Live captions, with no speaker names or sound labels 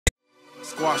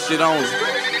Squash it on.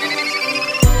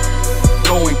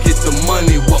 Go and get the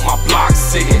money, what my block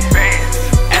said.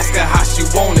 Ask her how she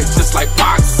want it, just like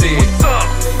Pac said.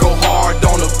 Go hard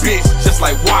on a bitch, just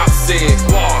like Wop said.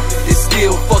 It's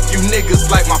still fuck you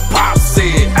niggas like my pop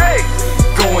said.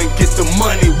 Go and get the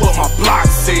money, what my block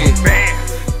said.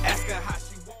 Ask her how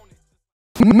she want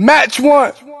it. Match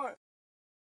one.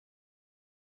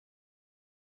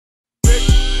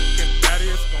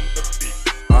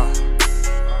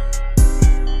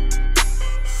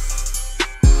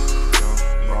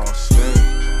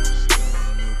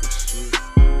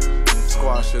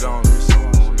 Shit on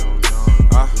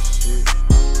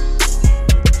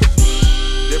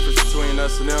difference between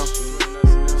us and them.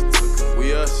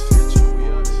 We us,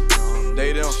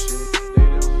 they them.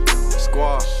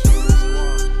 Squad.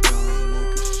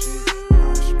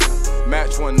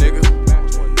 Match one, nigga.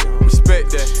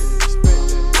 Respect that.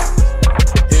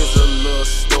 Here's a little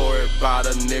story about a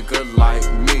nigga like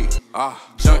me.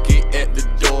 Junkie at the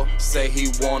door, say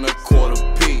he want a quarter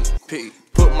P.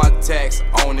 Put my tax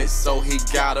on it, so he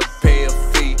gotta pay a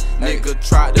fee. Nigga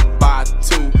tried to buy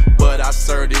 2, but I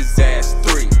served his ass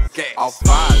 3. Off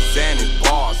 5 Xanny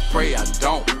bars, pray I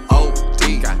don't OD.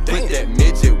 Put that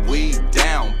midget weed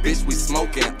down, bitch, we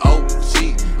smoking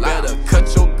OG. Better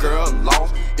cut your girl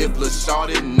off if Lil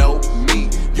Shawty know me.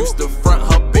 Used to front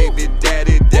her baby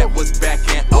daddy, that was back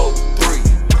in 03.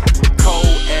 Cold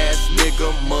ass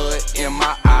nigga, mud in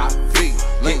my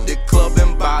IV. Link the club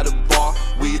and buy the bar,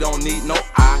 we don't need no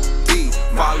ID.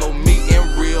 Follow me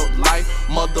in real life,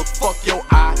 motherfuck your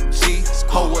IG.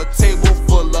 Hold a table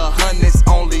full of hundreds,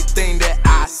 only thing that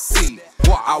I see.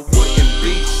 I wouldn't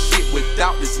be shit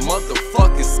without this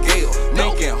motherfucking scale.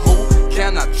 Thinking who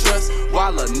can I trust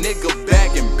while a nigga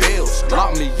bagging bills?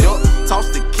 Lock me up, toss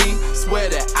the key, swear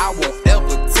that I won't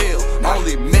ever tell.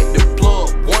 Only met the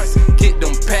plug once, get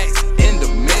them packs in the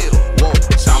mail. Whoa,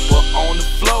 chopper on the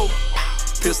floor,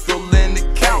 pistol in the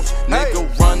couch.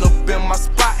 Nigga run up in my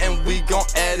spot and we gon'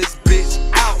 add this bitch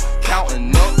out.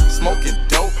 Counting up, smoking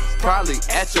dope, probably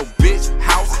at your bitch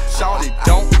house. Shawty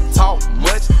don't talk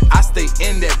much, I stay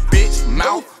in that bitch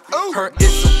mouth. Her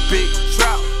it's a big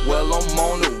drought, well I'm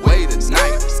on the way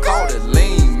tonight. Call the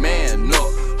lean man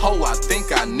up, ho I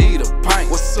think I need a pint.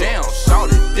 Damn,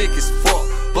 Shawty thick as fuck,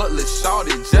 but let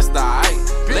Shawty just alright.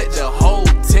 Let the whole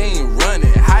team run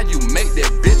it, how you make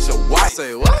that bitch a wife?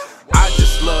 Say what? I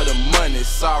just love the money,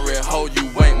 sorry ho,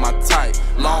 you ain't my type.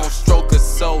 Long stroker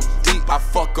so deep, I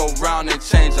fuck around and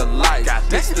change a life.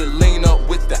 Used to lean up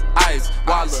with the ice,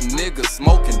 while a nigga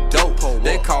smoking dope.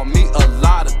 They call me a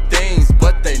lot of things,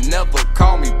 but they never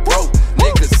call me broke.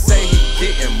 Niggas say he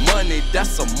getting money,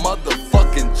 that's a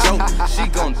motherfucking joke. She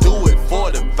gon' do it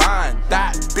for the vine,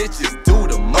 that bitches do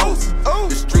the most.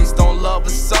 The streets don't love a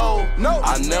soul,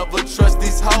 I never trust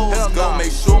these hoes. Gon'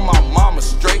 make sure my mama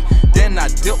straight, then I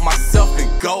dip myself in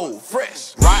gold.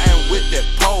 Fresh, riding with that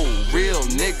pole, real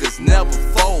niggas never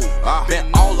fold. Been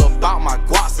all about my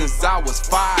guap since I was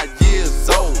 5 years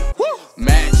old.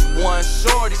 Match one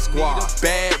shorty, squad,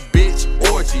 bad bitch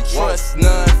orgy. Trust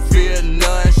none, fear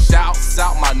none, shouts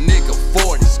out my nigga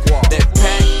 40. That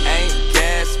pack ain't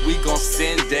gas, we gon'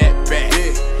 send that back.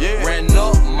 Ran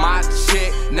up my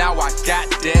check, now I got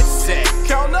that sack.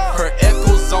 Her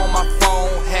echoes on my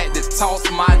phone, had to toss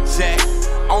my jack.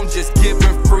 I'm just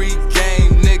giving free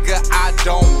game, nigga, I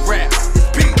don't rap.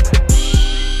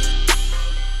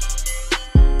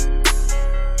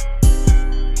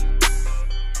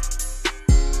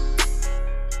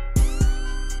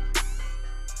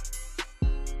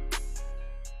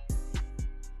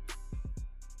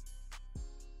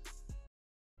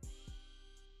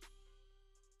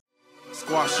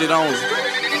 Squash it on.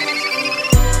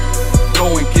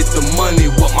 Go and get the money,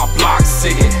 what my block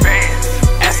said.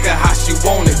 Ask her how she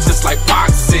want it, just like Pac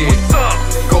said.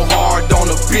 Go hard on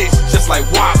a bitch, just like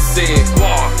Wop said.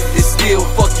 It's still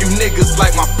fuck you niggas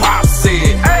like my pop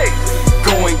said.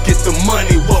 Go and get the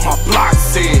money, what my block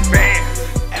said.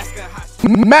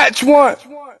 Match one.